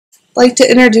I'd like to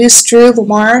introduce Drew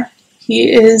Lamar.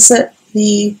 He is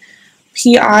the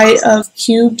PI of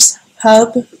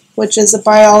QUBEShub, which is a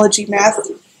biology, math,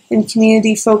 and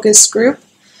community-focused group.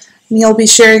 And he'll be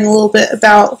sharing a little bit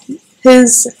about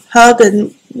his hub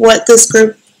and what this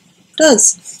group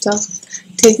does. So,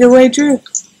 take it away, Drew.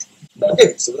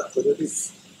 Okay, so without further ado,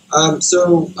 I'm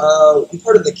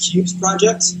part of the QUBES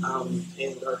project,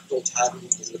 and our full tagline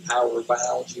is the power of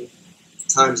biology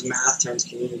times math times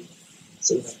community.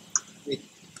 So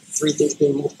three things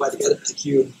being multiplied together is a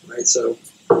cube, right? So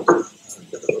got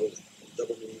that little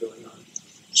double meaning going on.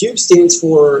 QUBE stands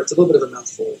for, it's a little bit of a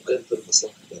mouthful, I didn't put it in the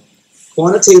slide, but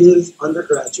Quantitative,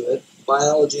 Undergraduate,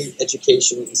 Biology,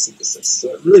 Education, and Synthesis. So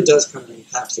it really does kind of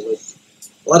encapsulate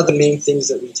a lot of the main things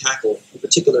that we tackle. In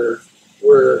particular,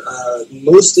 we're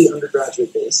mostly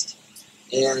undergraduate based,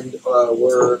 and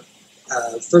we're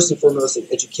first and foremost an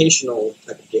educational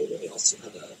type of gateway. I'll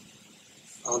have that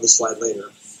on the slide later.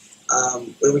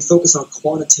 When we focus on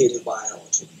quantitative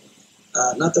biology,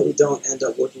 not that we don't end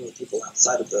up working with people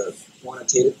outside of the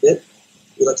quantitative bit.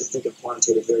 We like to think of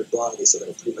quantitative very broadly, so that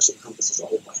it pretty much encompasses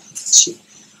all of biology.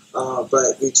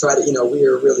 But we try to,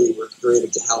 we're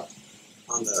created to help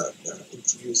on the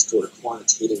infused sort of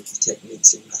quantitative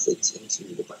techniques and methods into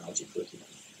the biology curriculum.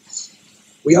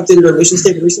 We updated our mission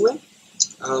statement recently.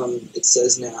 It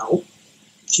says now,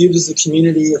 QUBES is a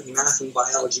community of math and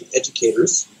biology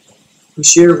educators who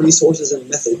share resources and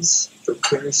methods for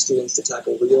preparing students to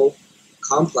tackle real,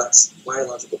 complex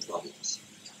biological problems.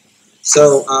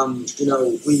 So,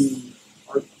 we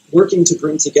are working to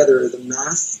bring together the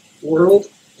math world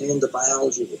and the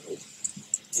biology world,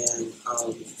 and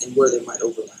where they might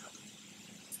overlap.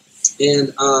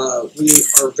 And we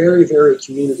are very, very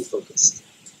community focused.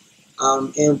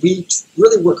 And we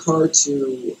really work hard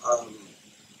to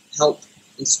help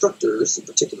instructors, in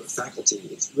particular faculty,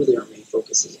 it's really our main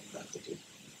focus is on faculty,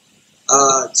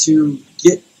 to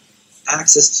get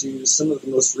access to some of the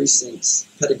most recent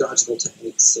pedagogical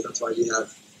techniques. So that's why we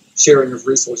have sharing of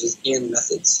resources and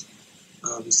methods.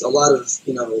 So a lot of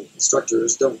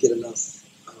instructors don't get enough.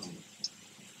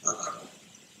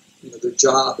 Their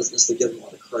job isn't necessarily giving them a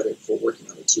lot of credit for working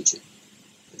on their teaching.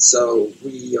 And so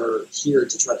we are here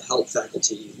to try to help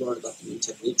faculty learn about the new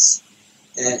techniques,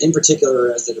 and in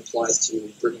particular as it applies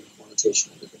to bringing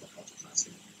quantitation into the biology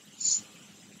classroom.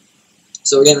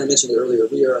 So again, I mentioned it earlier,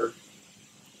 we are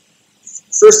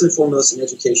first and foremost an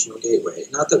educational gateway.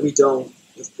 Not that we don't,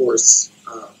 of course,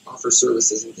 offer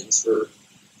services and things for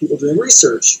people doing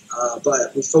research,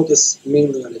 but we focus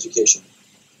mainly on education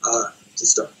to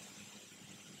start.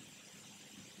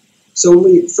 So when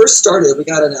we first started, we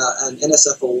got an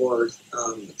NSF award.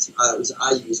 It was an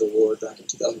IU's award back in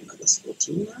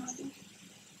 2014 now, I think.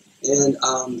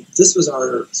 And this was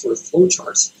our sort of flow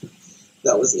chart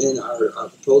that was in our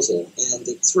proposal. And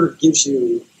it sort of gives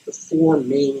you the four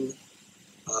main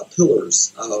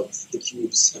pillars of the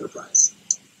QUBES enterprise.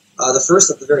 The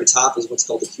first at the very top is what's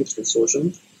called the QUBES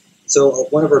Consortium. So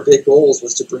one of our big goals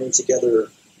was to bring together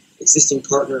existing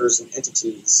partners and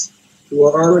entities who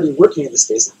are already working in the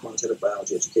space of quantitative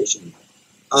biology education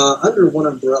under one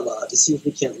umbrella to see if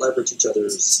we can leverage each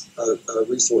other's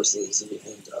resources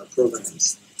and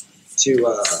programs to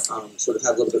sort of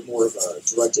have a little bit more of a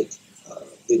directed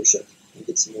leadership and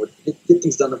get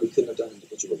things done that we couldn't have done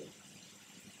individually.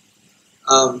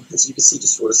 And so you can see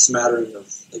just sort of smattering of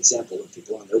example of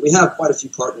people on there. We have quite a few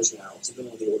partners now. It's been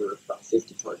on the order of about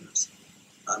 50 partners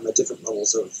at different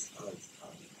levels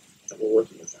that we're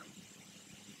working with them.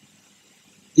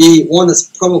 The one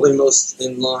that's probably most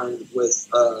in line with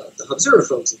the HUBzero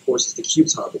folks, of course, is the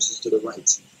QUBEShub, which is to the right.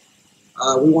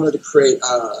 We wanted to create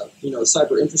a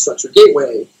cyber infrastructure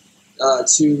gateway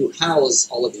to house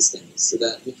all of these things, so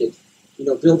that we could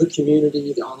build the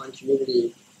community, the online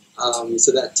community,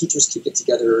 so that teachers could get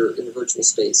together in a virtual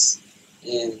space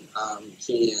and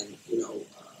can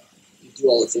do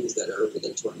all the things that are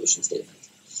related to our mission statement.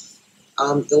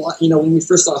 When we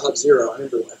first saw HUBzero, I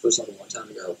remember when I first saw it a long time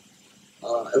ago.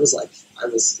 It was like a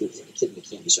kid in a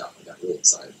candy shop. I got really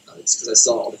excited. It's because I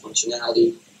saw all the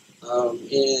functionality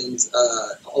and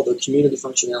all the community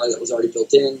functionality that was already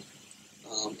built in,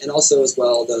 and also as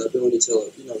well the ability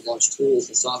to launch tools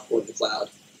and software in the cloud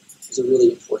was a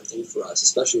really important thing for us,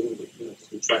 especially when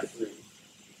we try to bring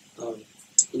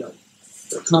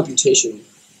the computation,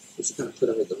 which we kind of put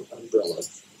under the umbrella of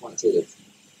quantitative.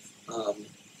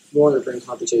 We wanted to bring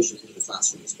computation into the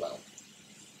classroom as well.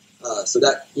 So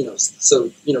that,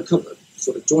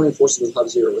 sort of joining forces with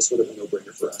HUBzero was sort of a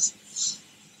no-brainer for us.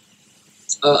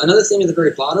 Another thing at the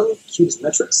very bottom, QUBES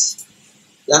metrics.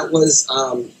 That was,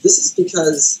 this is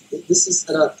because this is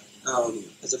set up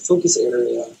as a focus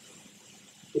area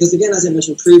Because again, as I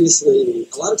mentioned previously,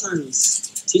 a lot of times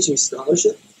teaching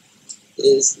scholarship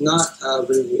is not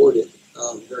rewarded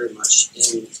very much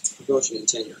in promotion and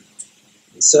tenure.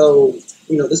 And so,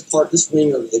 this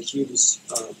wing of the QUBES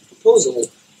proposal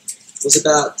was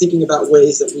about thinking about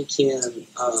ways that we can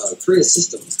create a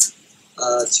system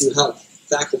to help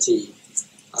faculty,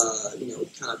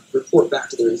 kind of report back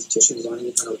to their institutions on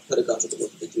any kind of pedagogical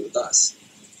work that they do with us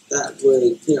that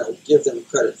would, give them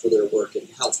credit for their work and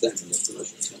help them in their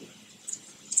promotion and tenure.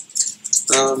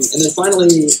 And then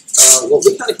finally, what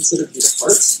we kind of consider to be the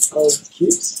heart of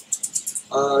QUBES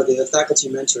are the faculty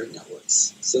mentoring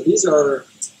networks. So these are,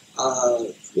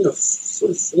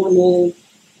 sort of formal.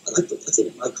 I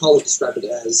think my colleague described it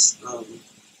as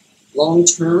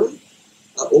long-term,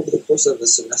 over the course of a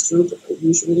semester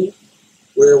usually,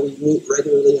 where we meet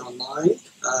regularly online.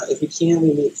 If we can,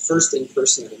 we meet first in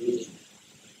person at a meeting.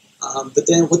 But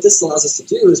then what this allows us to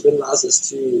do is it allows us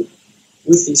to,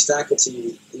 with these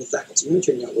faculty in the faculty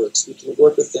mentoring networks, we can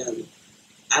work with them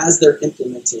as they're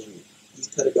implementing these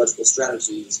pedagogical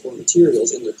strategies or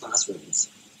materials in their classrooms.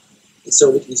 And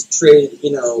so we can trade,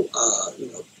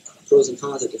 pros and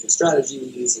cons of different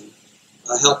strategies and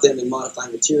help them in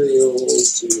modifying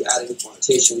materials to adding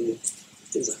quantitation,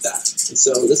 things like that. And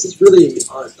so this is really the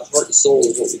heart and soul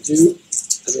of what we do.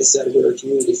 As I said, we're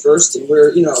community first, and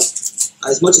we're,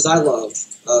 as much as I love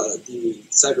the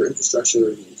cyber infrastructure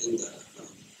and the,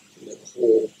 the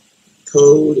whole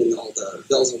code and all the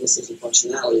bells and whistles and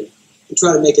functionality, we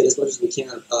try to make it as much as we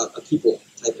can a people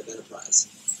type of enterprise.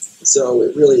 And so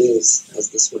it really is, as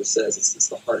this sort of says, it's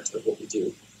the heart of what we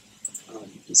do.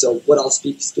 And so what I'll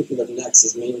speaking of next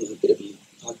is mainly going to be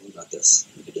talking about this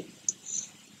in the beginning.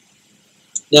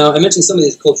 Now, I mentioned some of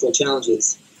these cultural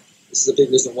challenges. This is a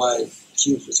big reason why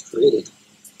QUBES was created.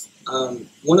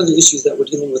 One of the issues that we're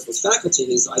dealing with faculty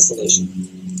is isolation.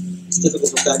 It's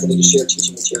difficult for faculty to share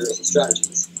teaching materials and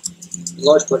strategies, in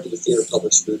large part due to fear of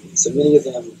public scrutiny. So many of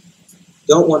them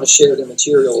don't want to share their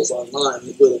materials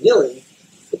online willy-nilly,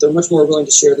 but they're much more willing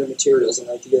to share their materials and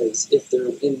ideas if they're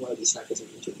in one of these faculty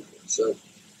mentoring networks. So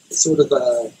it's sort of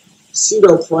a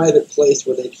pseudo-private place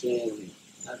where they can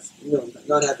have,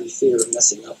 not have the fear of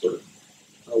messing up or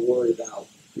worry about,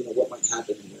 what might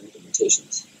happen in their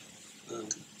implementations.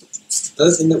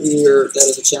 Another thing that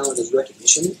is a challenge is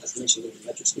recognition, as mentioned in the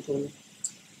metrics component.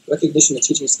 Recognition of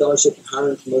teaching scholarship and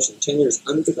hiring, promotion, and tenure is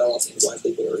underdeveloped and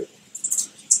widely variable.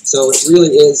 So it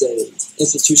really is a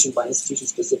institution by institution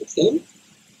specific thing.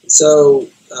 And so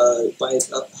by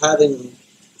having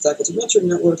faculty mentoring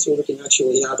networks where we can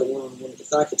actually have a one-on-one with the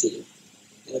faculty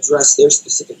and address their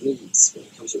specific needs when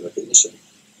it comes to recognition,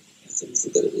 I think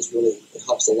that it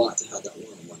helps a lot to have that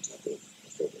one-on-one type of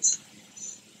focus.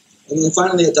 And then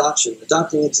finally, adoption.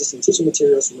 Adopting existing teaching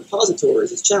materials from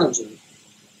repositories is challenging,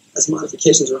 as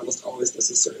modifications are almost always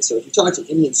necessary. So if you talk to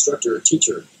any instructor or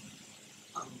teacher,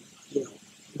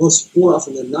 more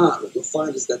often than not, what you'll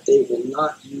find is that they will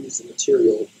not use the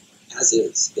material as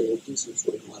is. They will do some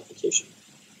sort of modification.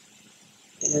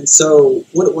 And so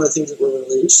one of the things that we're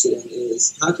really interested in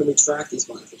is how can we track these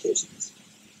modifications?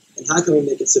 And how can we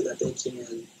make it so that they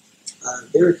can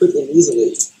very quickly and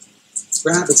easily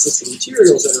grab existing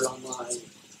materials that are online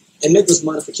and make those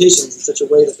modifications in such a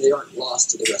way that they aren't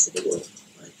lost to the rest of the world.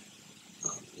 Right?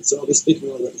 And so I'll be speaking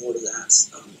a little bit more to that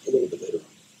a little bit later on.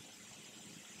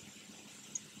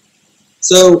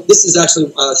 So this is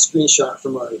actually a screenshot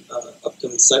from our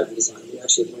upcoming site redesign. We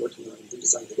actually have been working on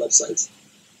redesigning the website,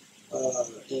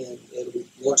 and it'll be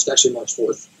launched actually March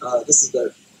 4th. This is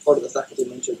the part of the Faculty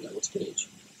Mentoring Networks page.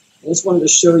 I just wanted to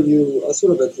show you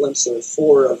sort of a glimpse of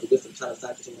 4 of the different kind of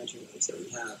faculty mentoring networks that we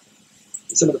have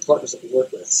and some of the partners that we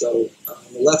work with. So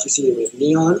on the left, you see that we have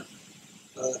NEON,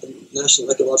 the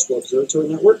National Ecological Observatory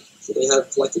Network. So they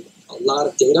have collected a lot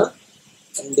of data,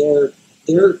 and their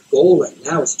goal right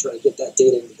now is to try to get that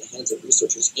data into the hands of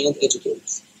researchers and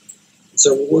educators. And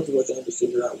so we're working with them to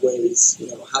figure out ways,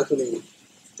 how can we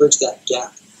bridge that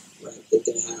gap, right, that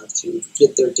they have to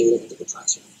get their data into the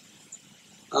classroom.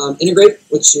 Integrate,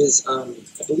 which is, I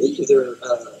believe,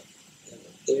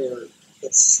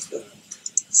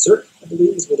 CERT, I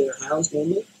believe, is where they're housed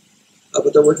mainly.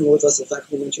 But they're working with us at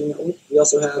Faculty Mentoring Network. We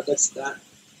also have, next to that,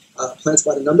 Plants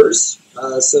by the Numbers.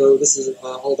 So this is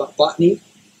all about botany.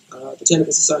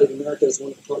 Botanical Society of America is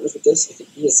one of the partners with this. I think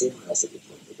ESA might also be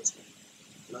partnered with this one.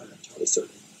 I'm not entirely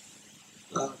certain.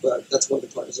 But that's one of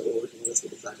the partners that we're working with the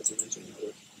Faculty Mentoring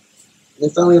Network. And then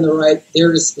finally on the right,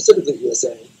 there is specifically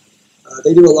ESA.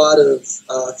 They do a lot of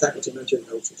faculty mentoring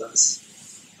networks with us,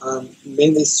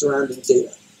 mainly surrounding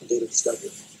data and data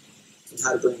discovery and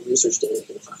how to bring research data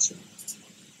into the classroom.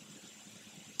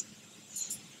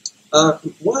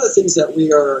 One of the things that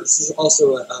we are, this is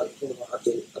also one of our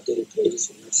updated pages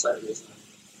from our site is,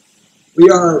 we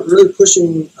are really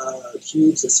pushing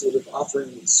QUBES as sort of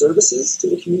offering services to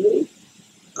the community.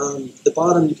 At the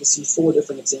bottom, you can see 4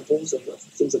 different examples of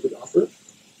things that we offer.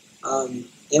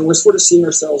 And we're sort of seeing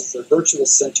ourselves as a virtual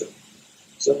center.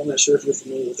 So I'm not sure if you're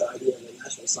familiar with the idea of the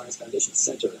National Science Foundation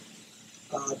Center.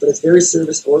 But it's very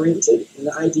service-oriented, and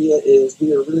the idea is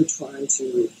we are really trying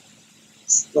to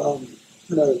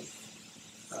kind of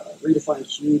redefine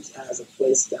QUBES as a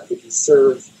place that we can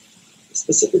serve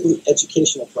specifically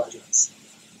educational projects.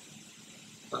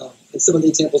 And some of the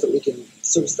examples that we can,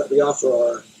 services that we offer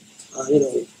are,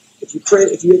 if you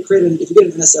get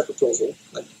an NSF proposal,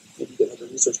 like maybe you get like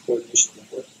a research coordination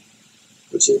network,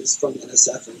 which is from the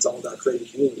NSF and it's all about creating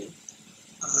community.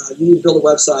 You need to build a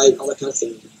website, all that kind of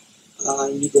thing.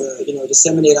 You need to,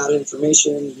 disseminate out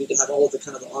information. You need to have all of the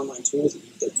kind of the online tools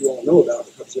that you all know about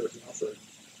that HUBzero can offer.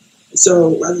 And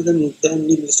so rather than them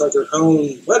needing to start their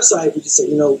own website, we just say,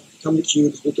 come to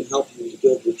QUBES, we can help you to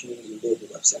build your community and build your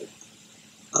website.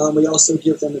 We also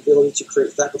give them the ability to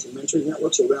create faculty mentoring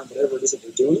networks around whatever it is that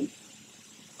they're doing,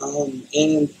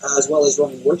 and as well as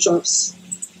running workshops.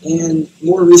 And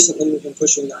more recently, we've been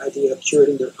pushing the idea of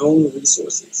curating their own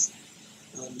resources.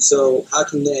 So how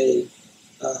can they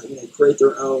create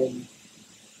their own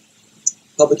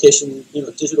publication,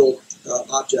 digital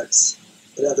objects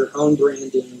that have their own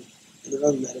branding and their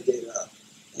own metadata,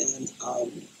 and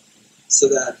so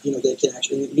that they can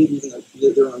actually maybe even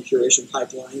their own curation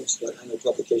pipeline, which is what I know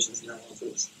Publications now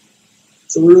offers.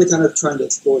 So we're really kind of trying to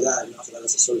explore that and offer that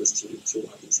as a service to a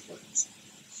lot of these partners.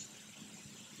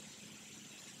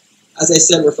 As I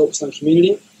said, we're focused on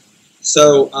community.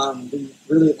 So we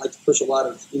really like to push a lot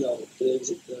of the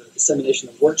dissemination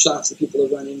of workshops that people are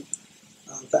running,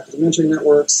 faculty mentoring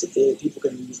networks. If people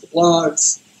can use the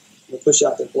blogs, we'll push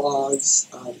out their blogs,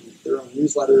 their own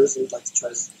newsletters. We'd like to try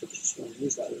to push their own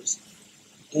newsletters,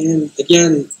 and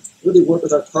again, really work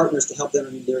with our partners to help them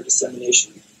in their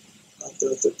dissemination of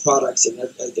their products and their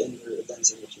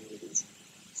events in their communities.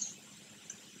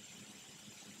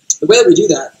 The way that we do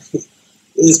that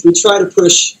is we try to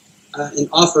push and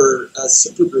offer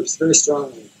super groups very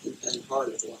strongly and hard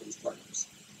with a lot of these partners.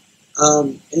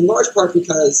 In large part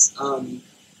because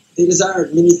they desire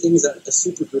many things that a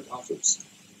super group offers,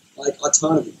 like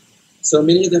autonomy. So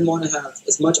many of them want to have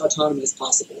as much autonomy as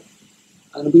possible.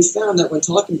 And we found that when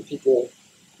talking to people,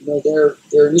 their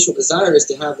initial desire is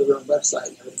to have their own website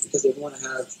and everything because they want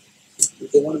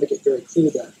to make it very clear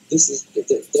that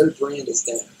their brand is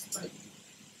there, right?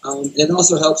 And it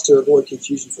also helps to avoid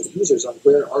confusion for the users on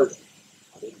where are they?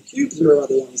 Are they on QUBES or are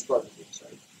they on these partner groups,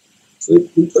 right? So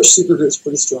we push super groups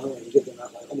pretty strongly and give them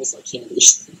out almost like candy.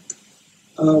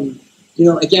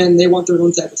 Again, they want their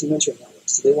own faculty mentoring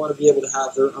networks. So they want to be able to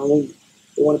have their own,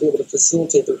 they want to be able to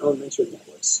facilitate their own mentoring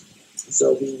networks. And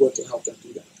so we work to help them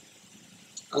do that.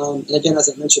 And again, as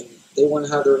I mentioned, they want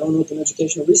to have their own open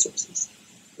educational resources,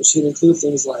 which can include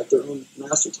things like their own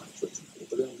master time, for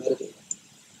example, their own metadata,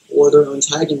 or their own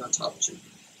tagging ontology.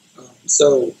 I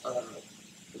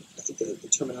think the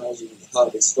terminology of the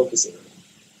hub is focus area.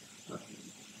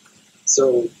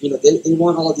 They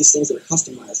want all of these things that are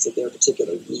customized to their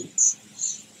particular needs.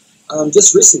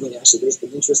 Just recently, actually, there's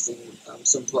been interest in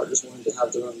some partners wanting to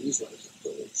have their own newsletter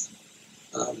capabilities.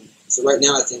 So right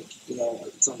now, I think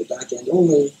it's on the back end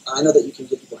only. I know that you can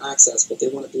give people access, but they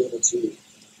want to be able to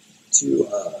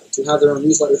have their own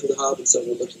newsletter through the hub, and so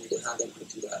we're looking to have them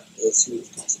do that as smooth as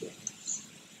possible.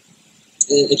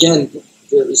 And again,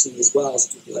 very recently as well, as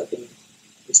people have been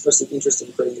expressing interest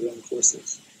in creating their own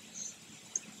courses.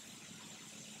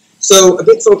 So a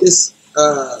big focus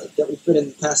that we've put in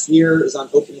the past year is on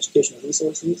open educational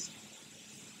resources.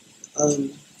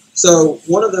 So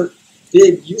one of the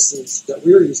big uses that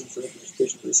we're using for open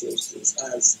educational resources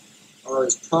are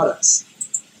as products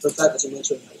for faculty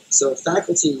mentoring network. So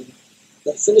faculty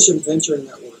that finish a mentoring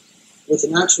network with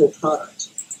an actual product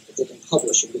that they can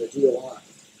publish and get a DOI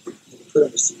and can put on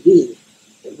their CV,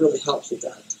 it really helps with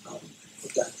that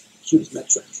QUBES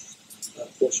metric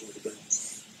portion of the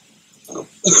grants.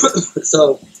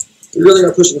 So we really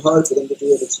are pushing hard for them to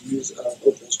be able to use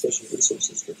open educational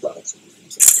resources for products.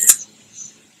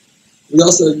 We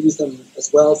also use them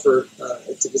as well to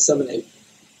disseminate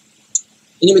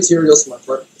any materials from our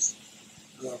partners.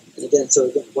 And again,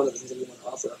 one of the things that we want to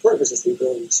offer our partners is the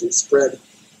ability to spread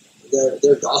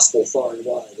their gospel far and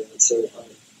wide. And so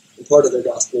and part of their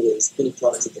gospel is many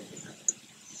products that they can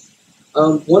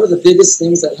have. One of the biggest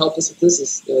things that helped us with this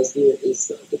is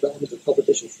the development of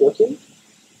publication forking.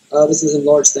 This is in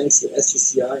large thanks to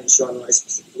SUCI and Sean Rice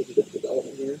specifically who did the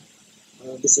development here.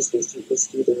 This was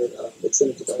through their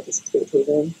Extended Developer Support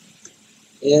Program.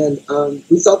 And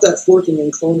we felt that forking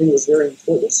and cloning was very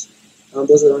important.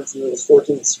 Those that aren't familiar with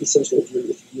forking, it's essentially if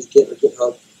you use Git or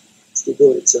GitHub, it's the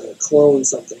ability to clone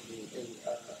something and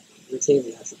retain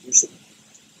the attribution.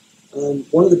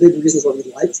 One of the big reasons why we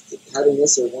liked having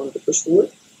this or wanted to push for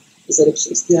it is that it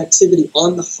keeps the activity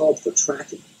on the hub for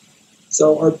tracking.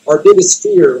 So our biggest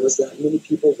fear was that many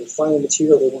people would find a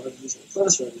material they wanted to use in the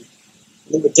classroom,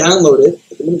 and they would download it,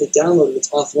 but the minute they download it, it's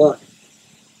offline.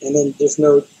 And then there's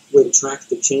no way to track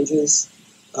the changes.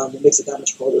 It makes it that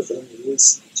much harder for them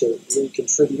to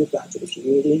recontribute it back to the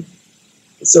community.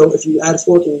 And so if you add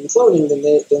forking and cloning, then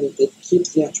it keeps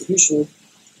the attribution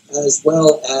as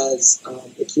well as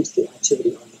it keeps the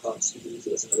activity on the hub, so you can use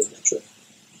it as another metric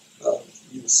of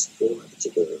use for a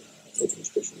particular open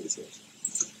education resource.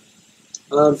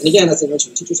 And again, as I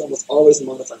mentioned, teachers almost always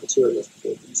modify materials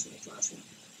before use in the classroom.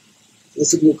 So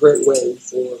this would be a great way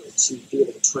to be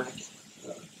able to track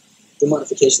the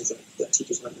modifications that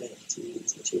teachers might make to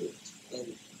these materials,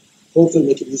 and hopefully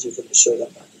make it easier for them to show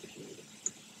that back to the community.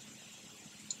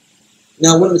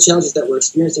 Now, one of the challenges that we're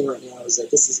experiencing right now is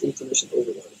that this is information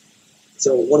overload.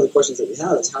 So one of the questions that we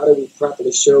have is how do we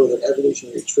properly show the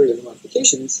evolutionary tree of the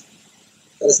modifications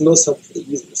that is most helpful for the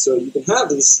user? So you can have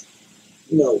these,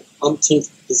 umpteenth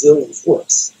bazillion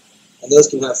forks, and those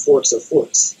can have forks of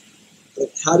forks. But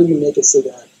how do you make it so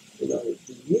that, the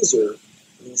user,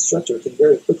 the instructor, can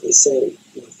very quickly say,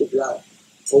 figure out,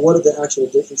 well, what are the actual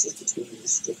differences between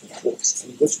these different forks,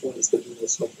 and which one is going to be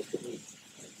most helpful for me?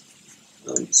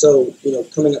 So,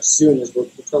 coming up soon is we're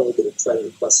probably going to try to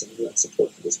request some UX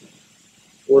support for this one,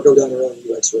 or go down our own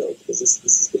UX road, because this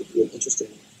is going to be an interesting,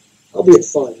 albeit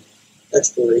fun,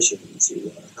 exploration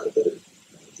into how to better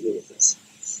deal with this.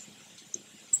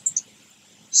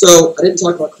 So I didn't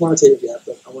talk about quantitative yet,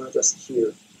 but I want to address it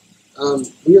here.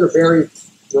 We are very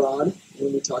broad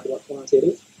when we talk about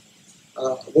quantitative.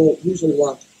 We'll usually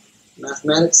lump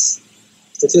mathematics,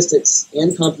 statistics,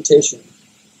 and computation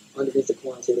underneath the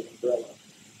quantitative umbrella.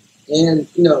 And,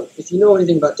 if you know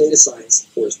anything about data science,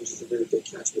 of course, which is a very big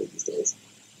catchword these days,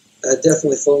 it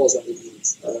definitely falls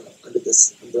under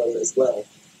this umbrella as well.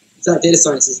 In fact, data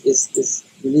science is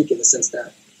unique in the sense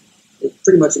that it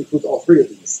pretty much includes all three of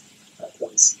these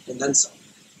points, and then some.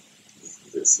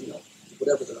 There's,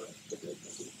 whatever the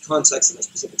context of a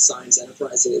specific science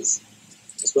enterprise is,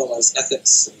 as well as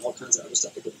ethics and all kinds of other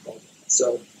stuff that get involved in that.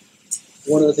 So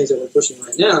one of the things that we're pushing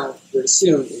right now, very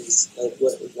soon, is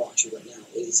what we're watching right now,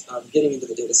 is getting into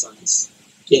the data science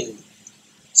game.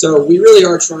 So we really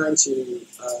are trying to,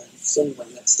 some of our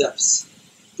next steps,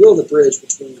 build a bridge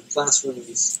between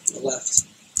classrooms on the left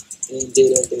and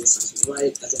data science on the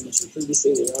right. As I mentioned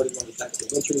previously, we're already running faculty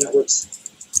mentoring networks.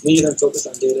 Many of them focused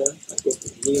on data, like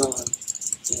working with NEON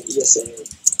and ESA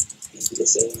and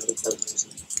BSA and other partners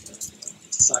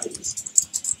and societies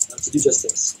to do just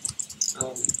this.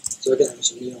 So again, I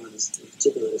mentioned NEON in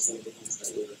particular is one of the ones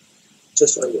that we're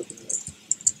just started working with.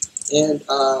 And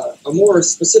a more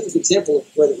specific example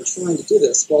of the way that we're trying to do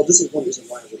this, well, this is one reason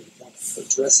why we want to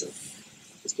address it.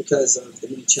 It's because of the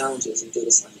many challenges in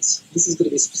data science. This is going to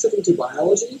be specific to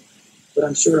biology, but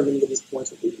I'm sure many of these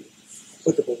points will be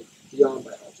applicable beyond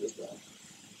biology as well.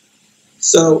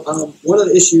 So one of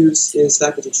the issues is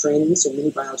faculty training. So many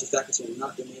biology faculty are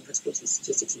not domain experts in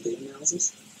statistics and data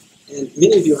analysis. And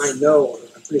many of you I know, or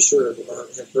I'm pretty sure,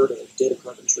 have heard of data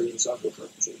carpentry and software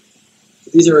carpentry.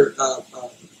 So these are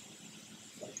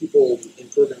people in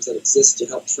programs that exist to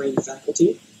help train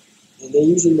faculty, and they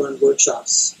usually run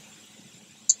workshops.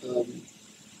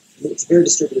 It's a very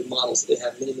distributed model, so they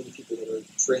have many people that are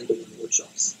trained to run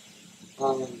workshops,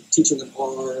 teaching them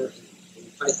R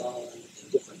and Python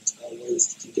and different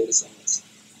ways to do data science.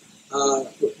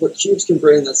 What QUBES can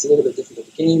bring that's a little bit different of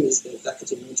the game is the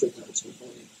faculty mentoring networks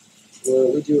component,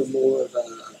 where we do more of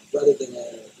a, rather than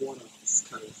a one-off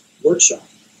kind of workshop,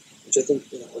 which I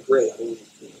think are great. I'm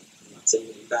not saying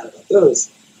anything bad about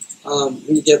those.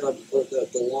 We give them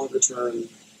the longer term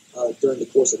during the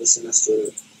course of the semester,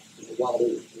 while they're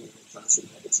in the classroom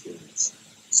have experience.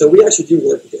 So we actually do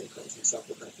work with data cards and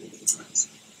software crafting many times,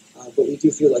 but we do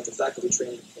feel like the faculty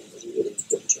training component is a really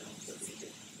important challenge that we need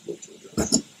to work to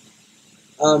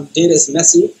address. Data is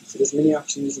messy, so there's many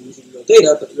opportunities in using real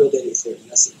data, but real data is very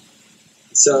messy.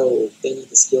 So they need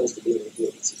the skills to be able to deal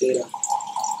with messy data.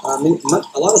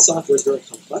 A lot of software is very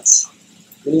complex.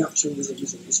 Many opportunities in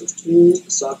using research tools.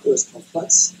 The software is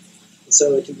complex, and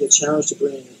so it can be a challenge to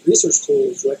bring research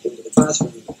tools directly into the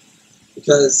classroom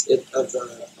because of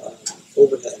the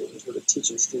overhead in sort of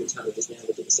teaching students how to just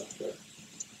navigate the software.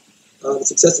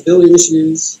 There's accessibility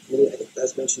issues.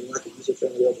 As mentioned, lack of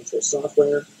user-friendly open source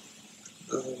software.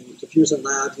 Computers in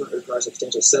labs might require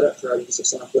substantial setup for our use of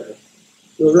software.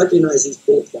 you'll recognize these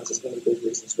bullet points as one of the big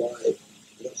reasons why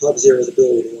HUBzero's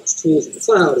ability to launch tools in the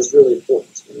cloud is really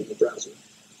important in the browser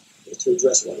to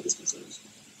address a lot of these concerns.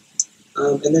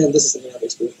 And then this is something I've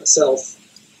experienced myself.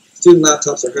 Student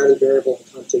laptops are highly variable in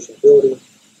computational ability,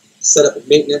 setup and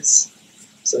maintenance.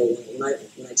 So when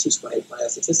I teach my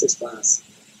biostatistics class,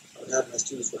 I would have my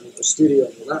students running their studio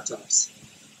on their laptops.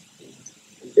 And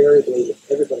invariably,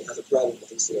 everybody has a problem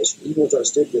with installation, even with our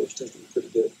studio, which tends to be pretty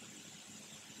good.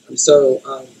 There's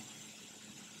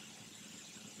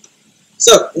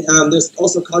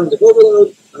also cognitive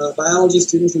overload. Biology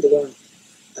students need to learn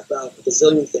about a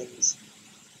bazillion things.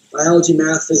 Biology,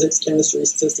 math, physics, chemistry,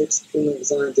 statistics, human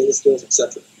design, data skills,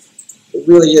 etc. It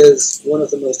really is one of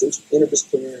the most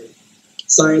interdisciplinary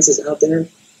sciences out there.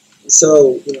 And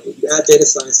so, you add data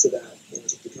science to that, and it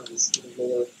just becomes even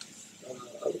more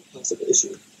of a possible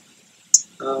issue.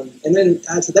 And then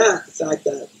add to that the fact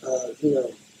that,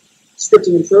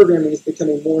 scripting and programming is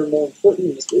becoming more and more important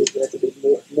in this space. They have to be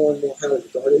more and more highly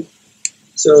regarded.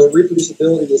 So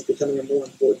reproducibility is becoming a more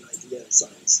important idea in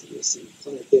science. And you'll see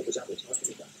plenty of papers out there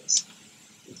talking about this.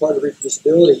 And part of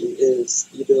reproducibility is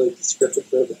the ability to script a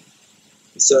program.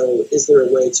 And so is there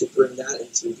a way to bring that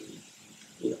into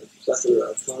the plethora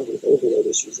of cognitive overload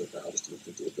issues that biologists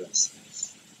need to address?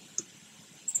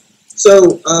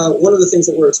 So one of the things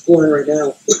that we're exploring right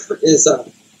now is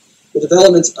the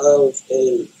development of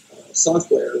a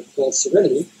software called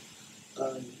Serenity.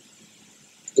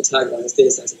 The tagline is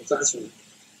Data Science in the Classroom,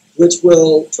 which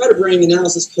will try to bring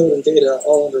analysis, code, and data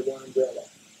all under one umbrella,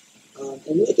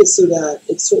 and make it so that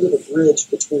it's sort of a bridge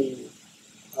between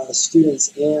students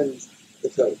and the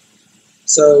code.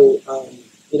 So,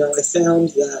 I found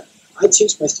that I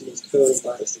teach my students code and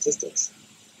biostatistics.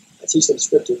 I teach them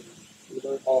scripting. We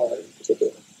learn R in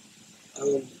particular.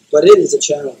 But it is a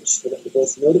challenge for them to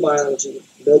both know the biology,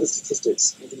 know the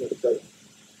statistics, and to know the coding.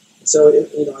 And so,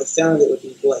 I found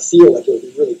I feel like it would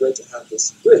be really great to have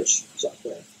this bridge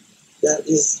software that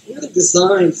is really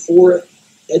designed for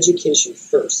education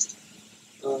first,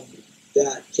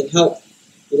 that can help,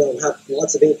 have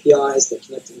lots of APIs that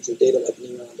connect into data like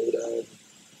Neuron data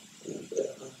and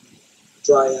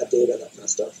Dryad data, that kind of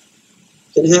stuff.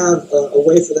 Can have a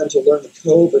way for them to learn the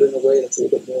code, but in a way that's a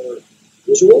little bit more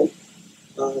visual,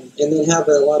 and then have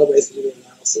a lot of ways to do the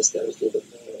analysis that is a little bit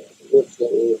more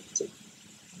workflow oriented.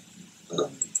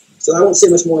 So I won't say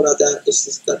much more about that.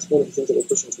 That's one of the things that we're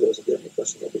pushing towards. If you have any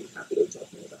questions, I'll be happy to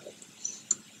talk more about it.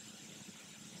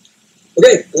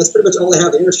 Okay, that's pretty much all I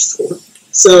have the energy for.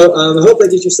 So I hope that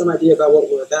gives you some idea about what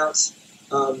we're about.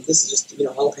 This is just,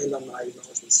 I'll end on my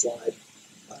acknowledgement slide.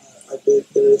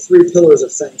 There are 3 pillars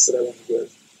of thanks that I want to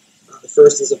give. The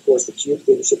first is, of course, the QUBES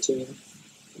leadership team,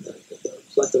 the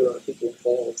plethora of people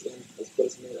involved in what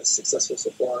has made us successful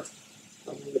so far.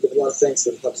 I'm going to give a lot of thanks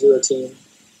to the HUBzero team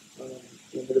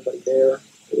and everybody there.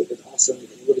 It would have been awesome and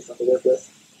really fun to work with.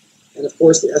 And, of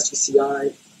course, the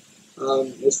SGCI,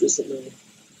 most recently,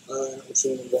 the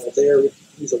team involved there. We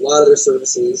use a lot of their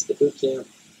services, the boot camp,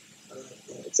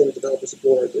 extended developer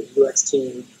support, the UX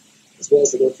team, as well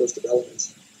as the workforce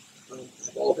development.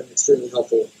 Have all been extremely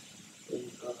helpful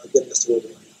in getting us to where we're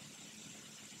going.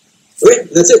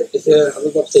 Okay, that's it. I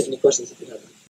would love to take any questions if you have them.